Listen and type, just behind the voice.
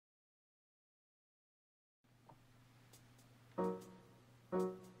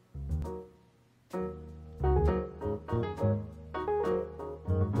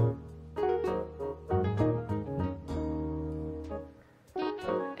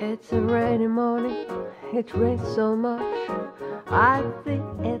It's a rainy morning, it rains so much. I think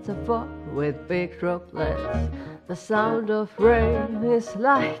it's a fog with big droplets. The sound of rain is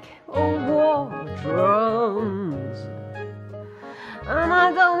like war drums. And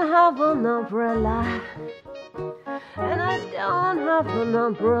I don't have an umbrella. And I don't have an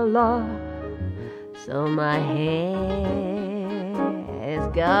umbrella. So my hair is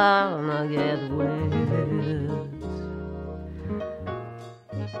gonna get wet.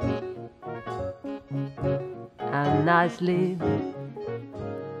 And nicely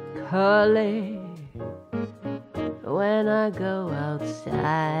curly when I go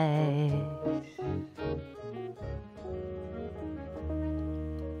outside.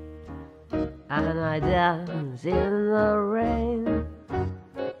 And I dance in the rain.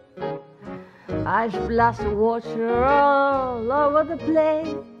 I splash water all over the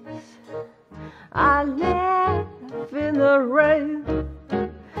place. I laugh in the rain,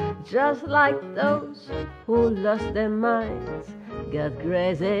 just like those who lost their minds, got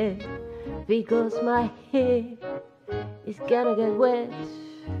crazy because my hair is gonna get wet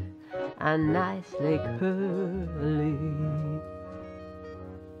and nicely curly.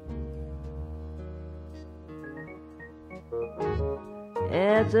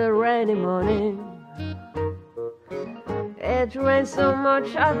 It's a rainy morning. It rains so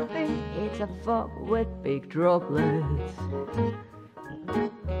much I think it's a fog with big droplets.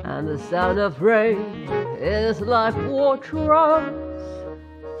 And the sound of rain is like war drums.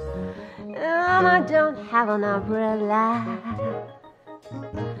 And I don't have an umbrella.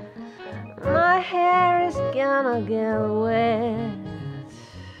 My hair is gonna get wet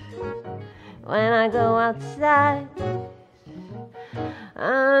when I go outside.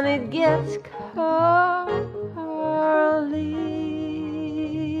 And it gets curly.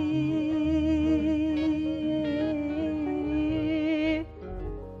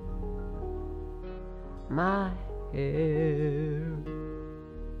 My hair